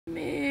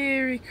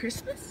Merry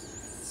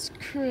Christmas,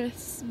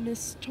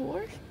 Christmas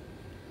tour.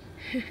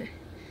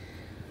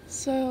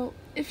 So,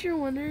 if you're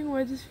wondering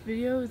why this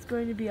video is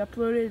going to be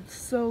uploaded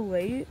so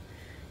late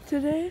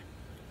today,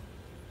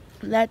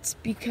 that's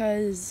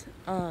because,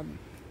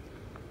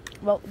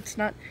 well, it's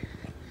not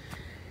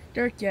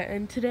dark yet,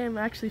 and today I'm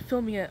actually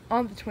filming it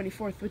on the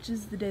 24th, which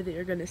is the day that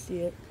you're going to see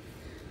it.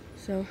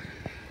 So,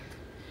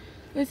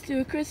 let's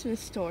do a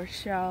Christmas tour,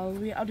 shall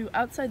we? I'll do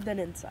outside, then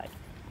inside.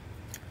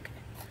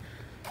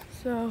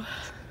 So,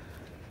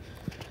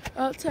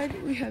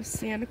 outside we have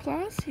Santa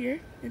Claus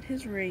here and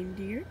his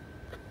reindeer.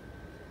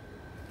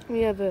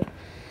 We have a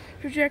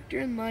projector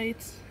and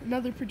lights,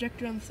 another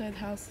projector on the side of the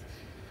house,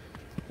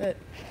 but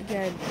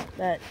again,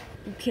 that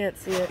you can't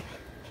see it.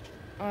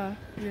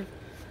 We have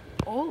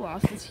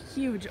Olaf, this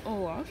huge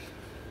Olaf.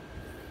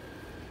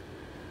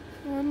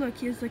 Oh, and look,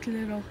 he has like a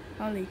little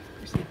holly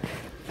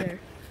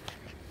there.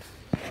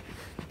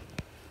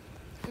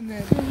 And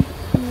then,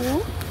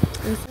 cool.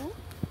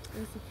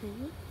 There's the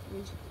penguin.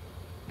 He's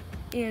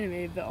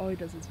animated, but all he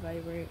does is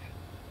vibrate.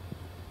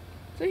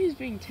 So he's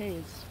being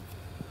tased.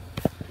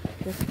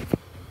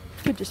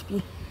 Could just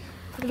be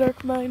a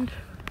dark mind.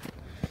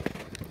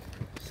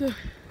 So,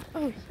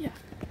 oh yeah.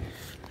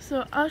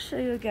 So I'll show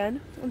you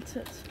again once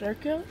it's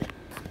dark out.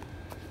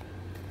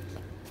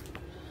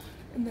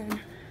 And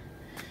then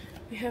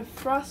we have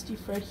Frosty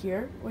Fred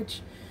here, which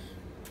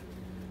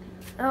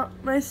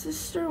my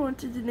sister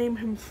wanted to name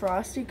him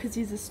Frosty because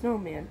he's a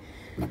snowman.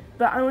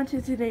 But I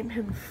wanted to name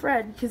him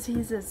Fred because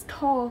he's as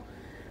tall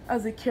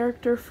as a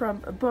character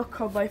from a book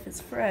called Life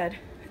is Fred.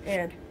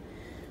 And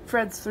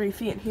Fred's 3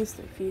 feet and he's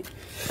 3 feet.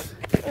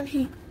 And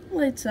he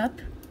lights up.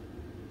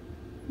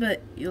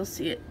 But you'll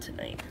see it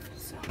tonight.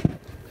 So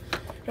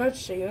now I'll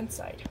show you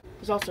inside.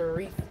 There's also a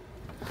wreath.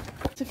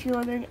 So if you're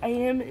wondering, I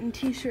am in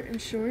t-shirt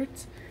and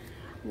shorts.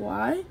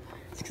 Why?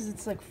 It's because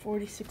it's like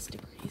 46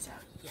 degrees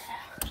out. Yeah.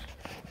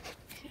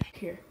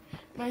 Here.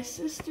 My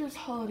sister's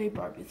holiday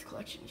Barbies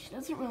collection. She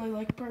doesn't really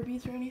like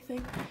Barbies or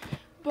anything,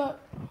 but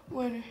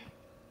when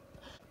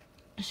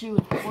she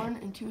was born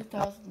in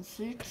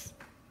 2006,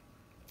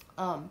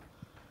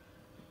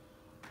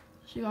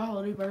 she got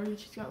holiday Barbies.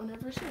 She's got one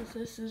ever since.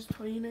 This is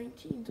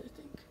 2019, I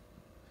think.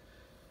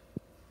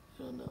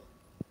 I don't know.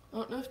 I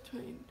don't know if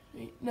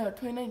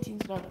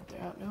 2019's not up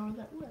there. I don't know how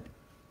that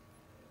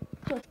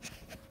went.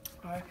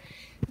 Are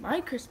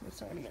my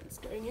Christmas ornaments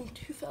starting in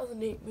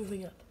 2008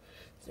 moving up.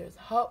 So there's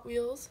Hot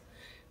Wheels,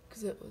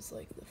 because it was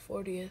like the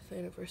 40th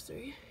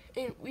anniversary.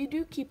 And we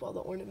do keep all the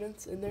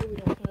ornaments in there. We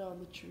don't put it on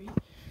the tree.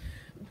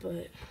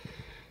 But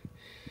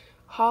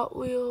Hot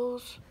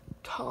Wheels,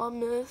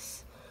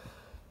 Thomas,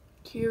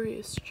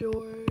 Curious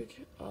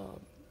George, To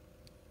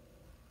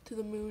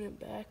the Moon and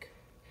Back,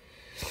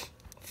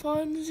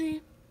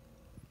 Fonzie,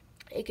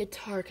 a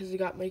guitar, because I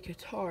got my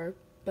guitar,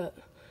 but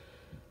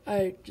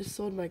I just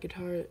sold my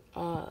guitar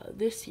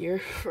this year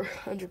for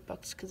 $100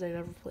 because I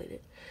never played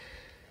it.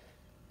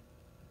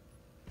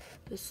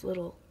 This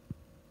little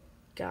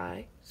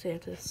guy,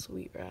 Santa's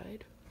Sweet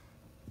Ride.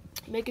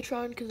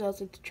 Megatron, because I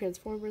was into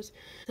Transformers.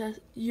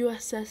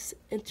 USS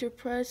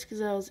Enterprise, because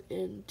I was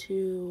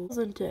into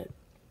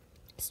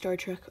Star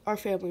Trek. Our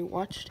family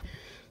watched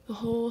the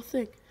whole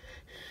thing.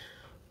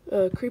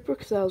 Creeper,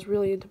 because I was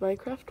really into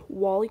Minecraft.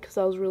 Wall-E, because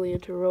I was really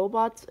into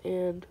robots,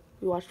 and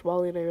we watched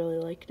Wall-E and I really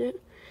liked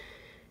it.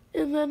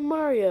 And then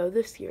Mario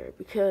this year,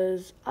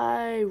 because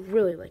I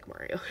really like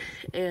Mario.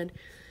 And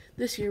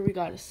this year we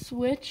got a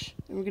Switch,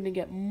 and we're going to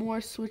get more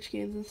Switch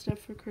games and stuff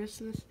for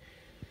Christmas.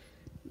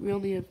 We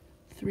only have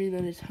 3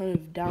 that a ton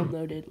of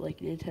downloaded, like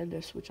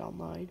Nintendo Switch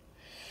Online.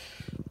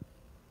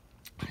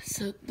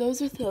 So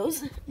those are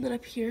those. And then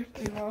up here,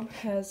 my mom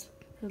has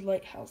her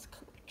Lighthouse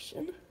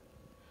collection.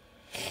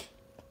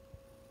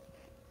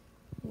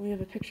 We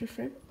have a picture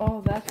frame.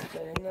 Oh, that's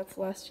exciting. That's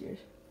last year's.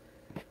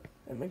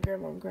 At my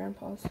grandma and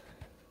grandpa's.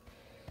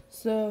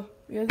 So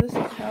we have this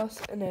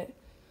house, and it,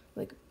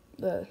 like,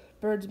 the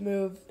birds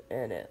move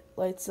and it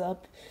lights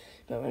up,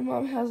 but my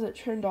mom has it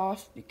turned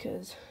off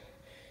because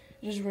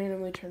it just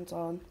randomly turns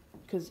on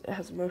because it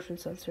has a motion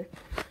sensor.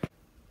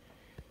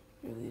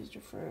 We have these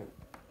different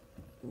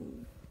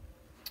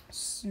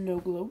snow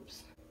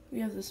globes.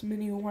 We have this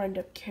mini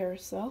wind-up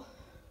carousel.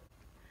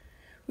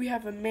 We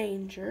have a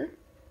manger.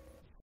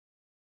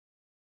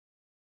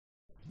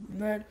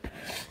 And then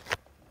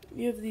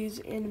we have these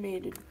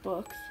animated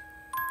books.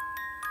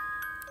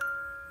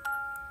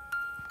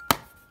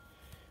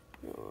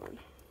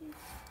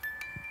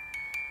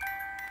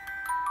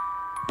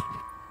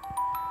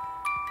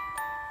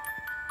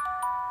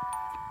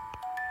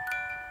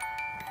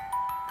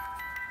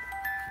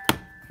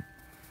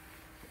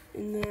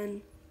 And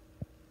then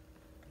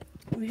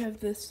we have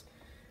this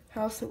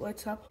house that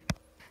lights up.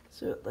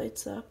 So it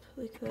lights up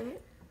like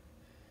that.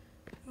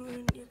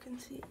 And you can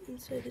see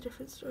inside the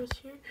different stores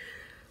here.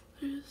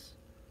 There's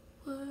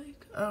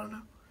like, I don't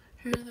know.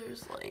 Here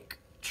there's like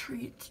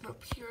treats, and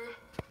up here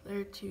there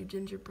are 2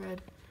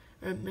 gingerbread,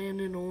 a man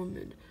and a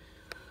woman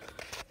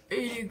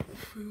eating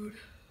food.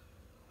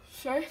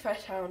 Sorry if I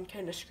sound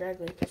kind of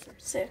scraggly because I'm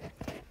sick.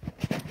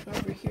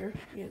 over here,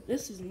 yeah,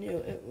 this is new.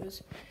 It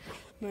was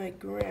my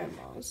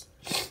grandma's.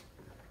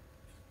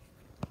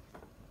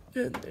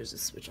 And there's a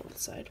switch on the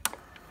side.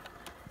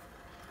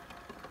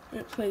 And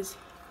it plays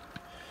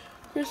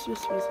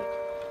Christmas music.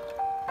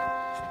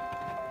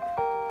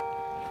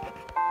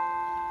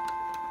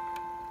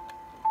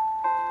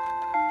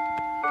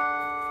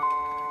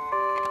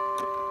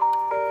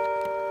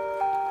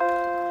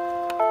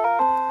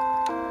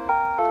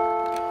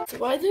 So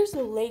why there's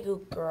a Lego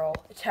girl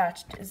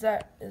attached is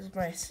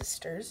my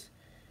sister's.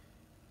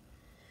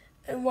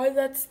 And why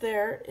that's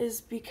there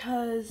is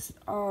because,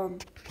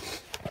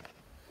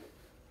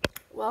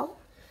 well,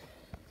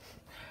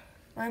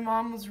 my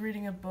mom was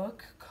reading a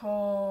book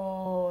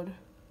called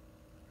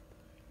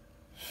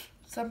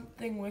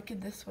Something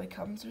Wicked This Way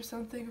Comes or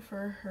something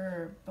for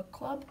her book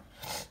club.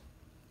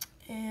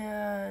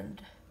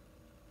 And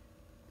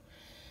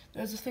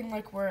there's a thing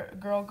like where a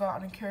girl got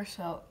on a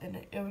carousel and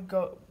it would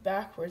go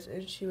backwards,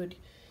 and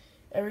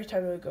every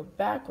time it would go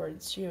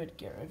backwards, she would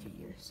get every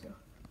year. So,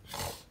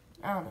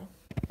 I don't know.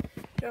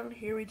 Down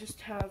here we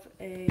just have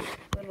a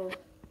little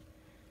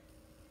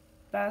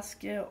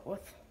basket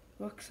with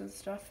books and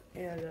stuff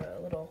and a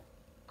little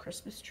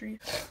Christmas tree.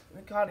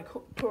 I got a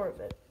tour of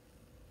it.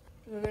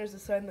 And then there's a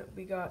sign that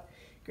we got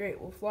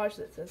great with Lodge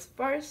that says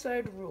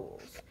Fireside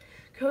Rules.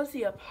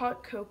 Cozy up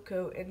hot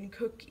cocoa and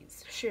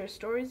cookies. Share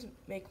stories,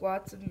 make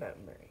lots of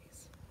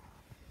memories.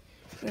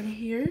 And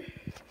here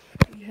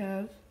we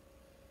have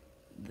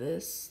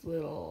this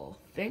little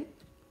thing.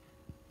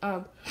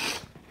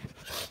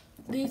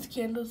 These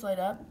candles light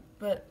up,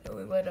 but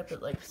only light up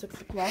at like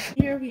 6 o'clock.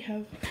 Here we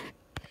have a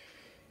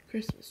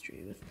Christmas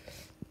tree with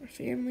our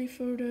family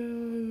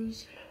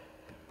photos,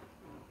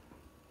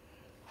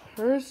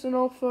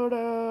 personal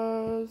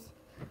photos,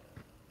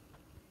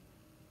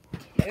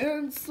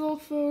 cancel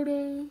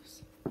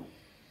photos,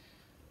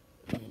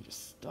 and a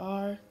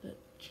star that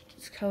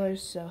changes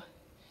colors, so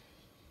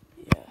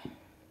yeah.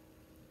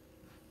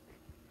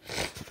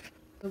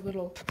 A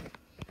little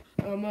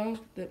Elmo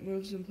that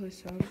moves and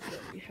plays sounds that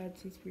we had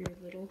since we were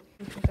little.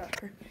 I got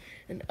her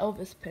an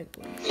Elvis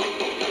penguin.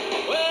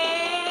 Well,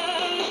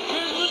 it's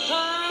Christmas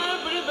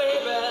time, pretty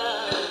baby,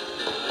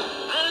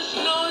 and the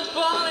snow is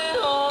falling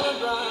on the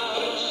ground.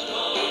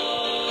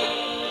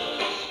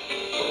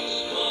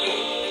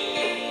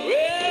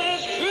 Well,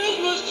 it's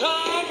Christmas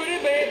time, pretty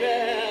baby,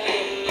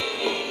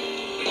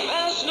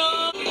 and the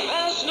snow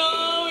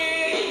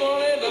is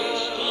falling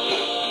down.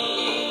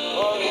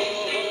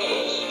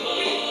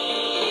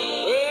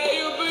 Well,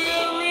 you'll be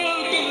a real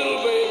good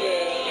little baby.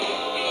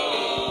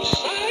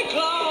 Santa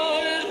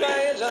Claus is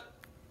banging.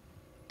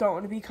 Don't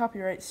want to be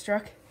copyright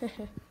struck.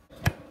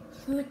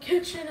 So the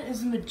kitchen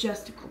is a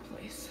majestical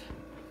place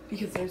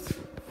because there's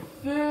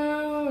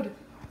food.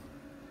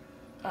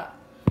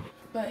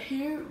 But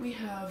here we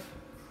have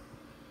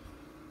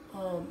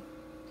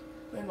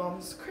my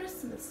mom's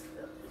Christmas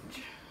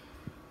village.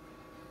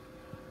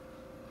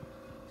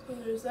 So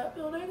there's that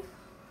building.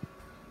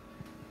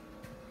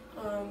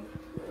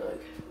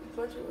 Like a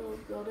bunch of little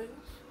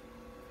buildings.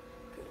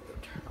 I'm gonna go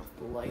turn off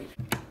the light.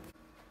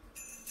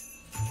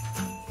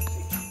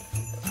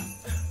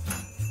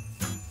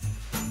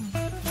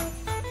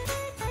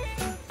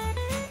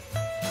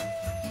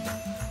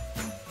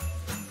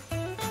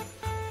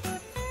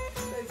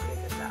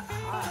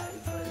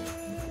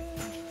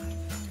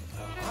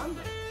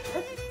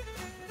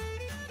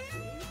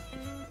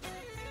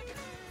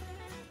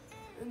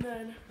 And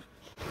then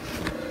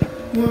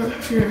more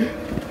here.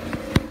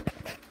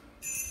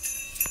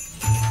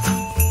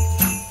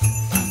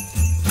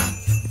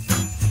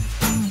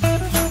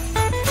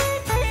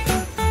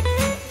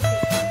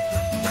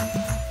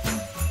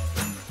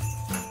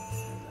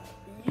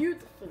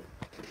 Beautiful.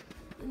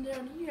 And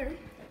down here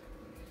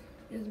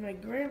is my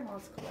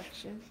grandma's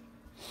collection,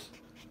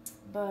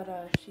 but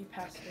she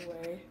passed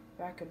away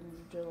back in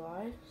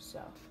July, so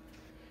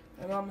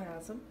my mom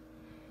has them.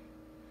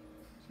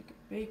 It's like a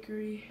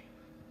bakery.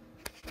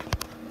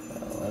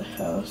 A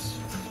house.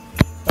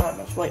 Not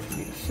enough light for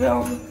me to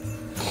film.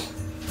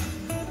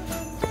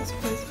 This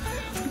place,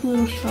 a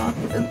little shop,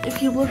 and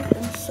if you look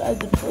inside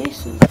the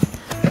places,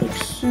 like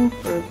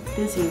super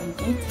busy and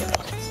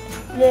detailed.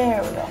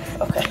 There we go.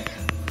 Okay.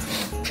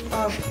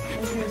 And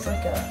here's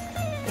like a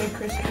Merry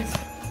Christmas.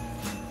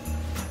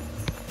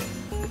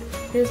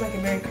 Here's like a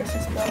Merry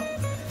Christmas bell.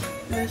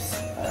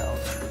 This I'll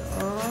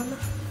turn on.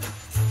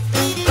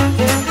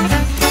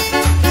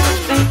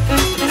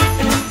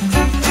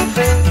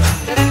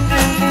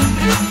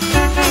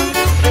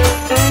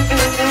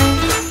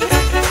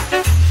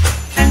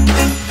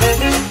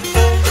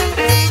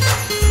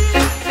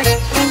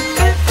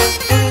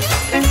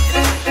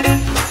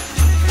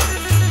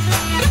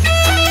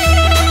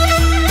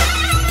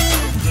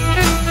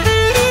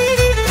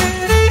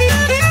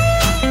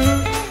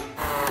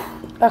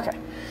 Okay,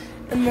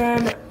 and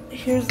then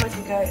here's like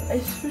a guy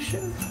ice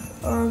fishing.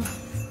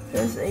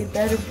 There's a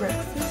bed and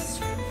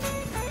breakfast,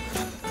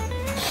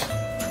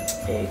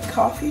 a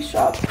coffee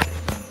shop.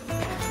 I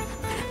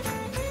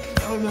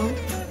don't know,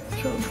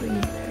 something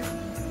in there.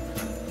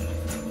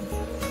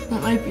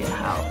 That might be a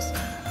house.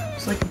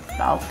 It's like a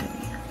balcony.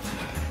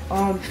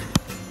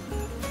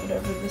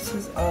 Whatever, this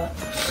is a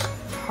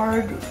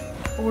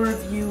hardboard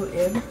view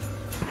in.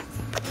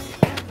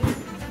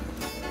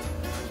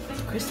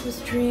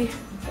 Christmas tree.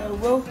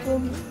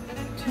 Welcome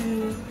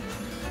to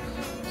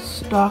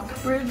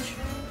Stockbridge.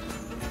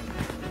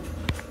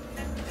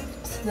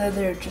 So then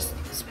there are just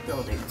these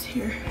buildings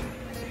here.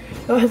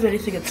 I don't have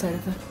anything inside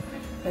of them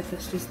like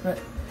this, but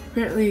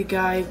apparently a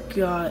guy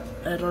got,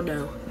 I don't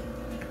know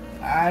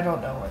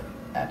what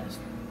that is.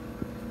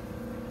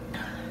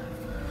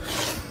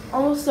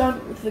 Almost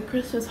done with the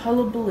Christmas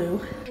hullabaloo.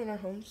 In our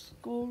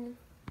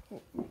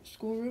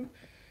schoolroom,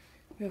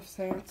 we have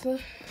Santa.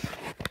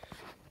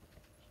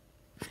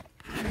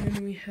 And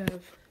then we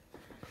have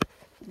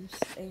this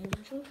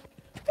angel.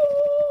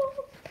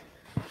 Oh!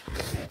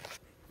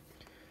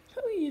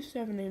 So we used to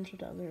have an angel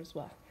down there as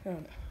well. I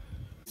don't know.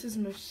 This is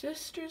my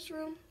sister's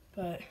room,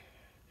 but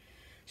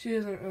she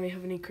doesn't really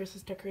have any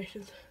Christmas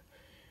decorations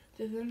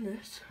other than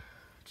this.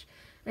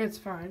 And it's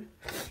fine.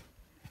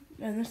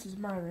 And this is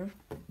my room.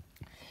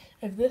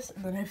 I have this,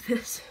 and then I have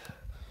this.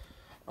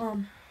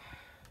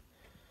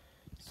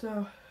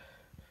 So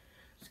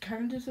it's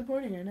kind of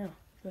disappointing, I know.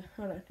 But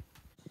hold on.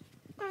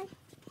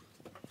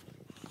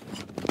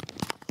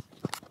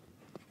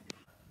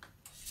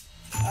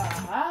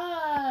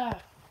 Aha!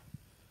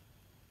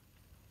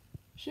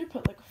 Should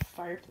put like a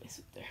fireplace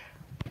up there.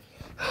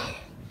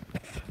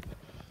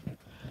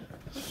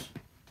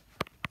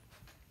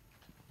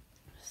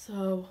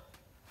 So,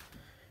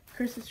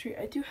 Christmas tree.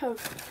 I do have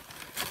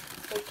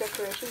like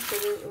decorations, but I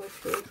didn't really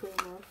feel like putting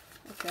them off.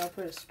 Okay, I'll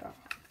put a star.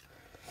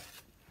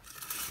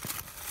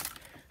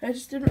 I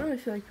just didn't really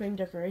feel like putting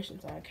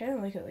decorations on. I kind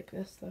of like it like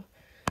this though.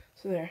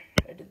 So there,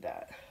 I did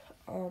that.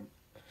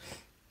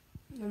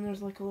 Then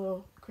there's like a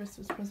little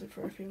Christmas present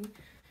for our family.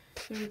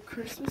 So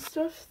Christmas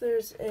stuff,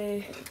 there's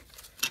a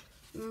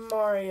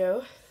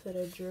Mario that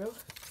I drew.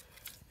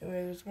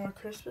 Anyway, there's more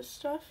Christmas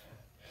stuff.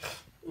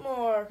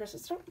 More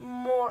Christmas stuff.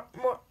 More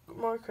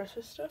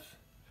Christmas stuff.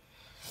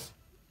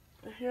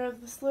 Here I have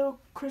this little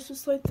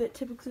Christmas light that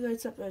typically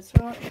lights up when it's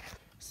hot.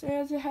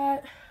 Santa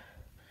hat.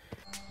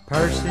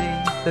 Percy,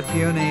 the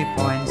puny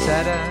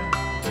poinsettia.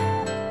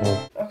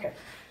 Okay,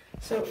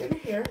 so in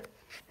here,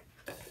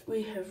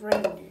 we have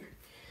reindeer.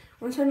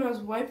 One time I was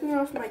wiping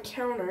off my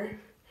counter,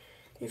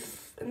 and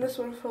this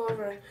one fell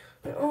over.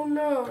 Oh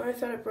no, I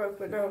thought it broke,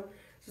 but no,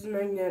 this is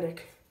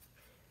magnetic.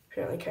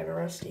 Apparently kind of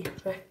rusty,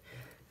 but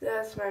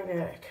that's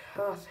magnetic.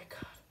 Oh, thank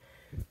God.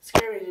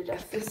 Scared me to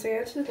death. The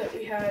Santa that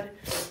we had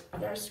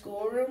in our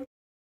schoolroom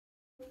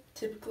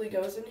typically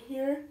goes in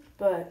here,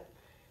 but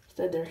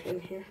instead they're in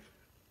here,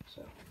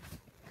 so.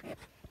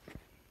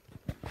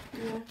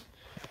 Yeah.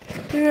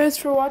 Thank you guys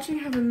for watching.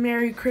 Have a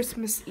Merry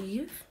Christmas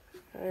Eve,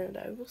 and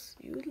I will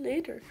see you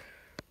later.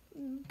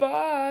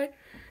 Bye,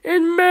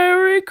 and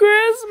Merry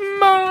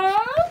Christmas!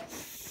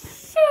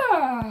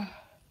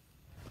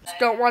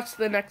 Don't watch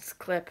the next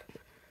clip.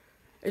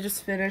 It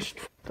just finished,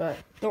 but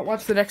don't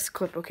watch the next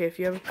clip, okay, if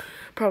you have a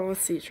problem with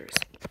seizures.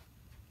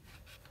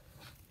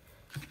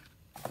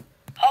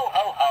 Ho,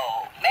 ho,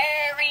 ho,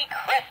 Merry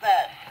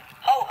Christmas!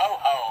 Ho, ho,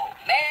 ho,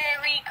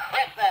 Merry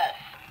Christmas!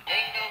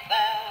 Jingle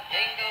bells,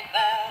 jingle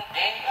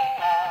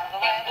all the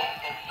way.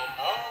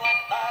 Oh, what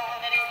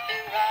fun it is to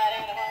ride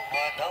in a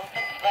one-horse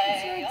open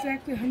sleigh. It's not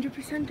exactly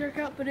 100% dark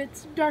out, but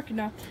it's dark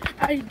enough.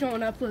 I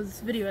don't upload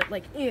this video at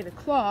like 8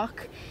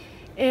 o'clock,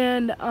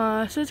 and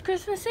so it's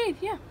Christmas Eve,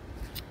 yeah.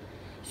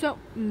 So,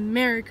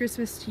 Merry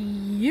Christmas to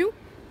you.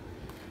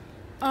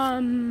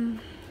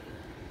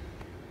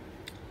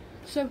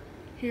 So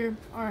here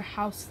are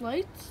house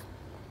lights.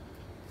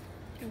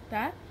 Like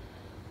that.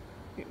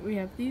 Here we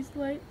have these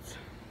lights.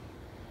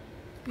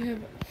 We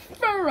have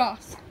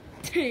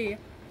Frosty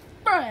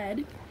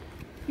Bread.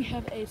 We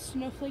have a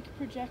snowflake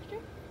projector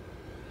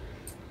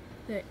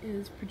that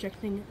is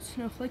projecting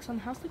snowflakes on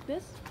the house like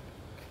this.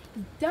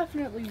 It's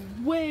definitely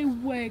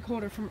way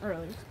colder from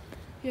earlier.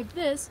 We have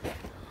this,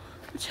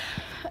 which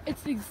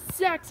it's the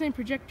exact same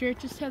projector, it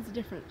just has a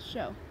different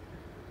show.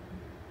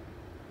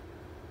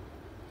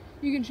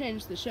 You can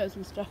change the shows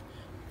and stuff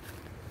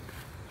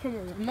from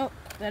a remote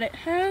that it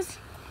has.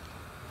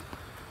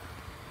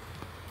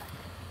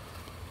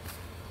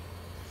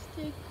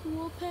 Stay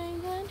cool,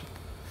 penguin.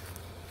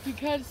 You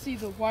kind of see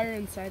the wire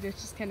inside,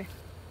 it's just kind of,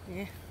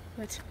 yeah,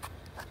 but.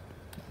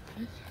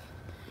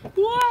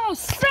 Whoa,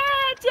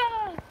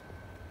 Santa!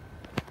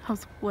 That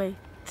was way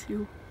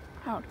too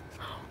loud.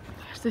 Oh my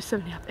gosh, there's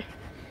somebody out there.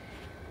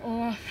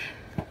 Off,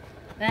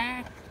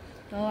 back,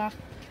 off,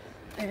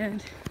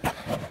 and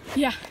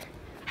yeah,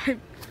 I'm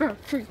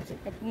freezing.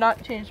 I've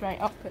not changed my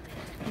outfit.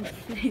 I'm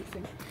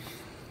freezing.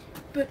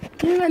 But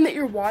anyone that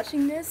you're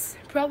watching this,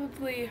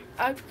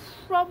 I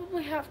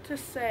probably have to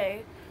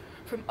say,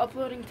 from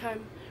uploading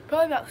time,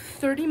 probably about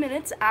 30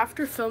 minutes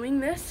after filming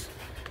this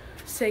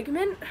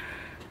segment,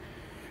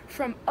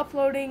 from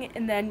uploading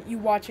and then you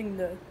watching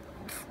the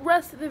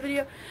rest of the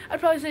video, I'd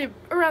probably say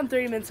around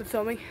 30 minutes of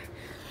filming.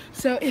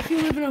 So if you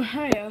live in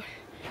Ohio,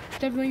 it's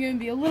definitely going to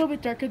be a little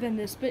bit darker than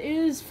this, but it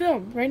is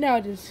filmed. Right now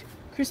it is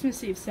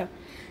Christmas Eve, so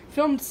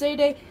filmed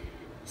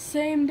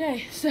Same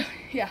day. So,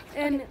 yeah.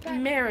 And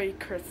Merry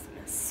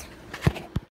Christmas.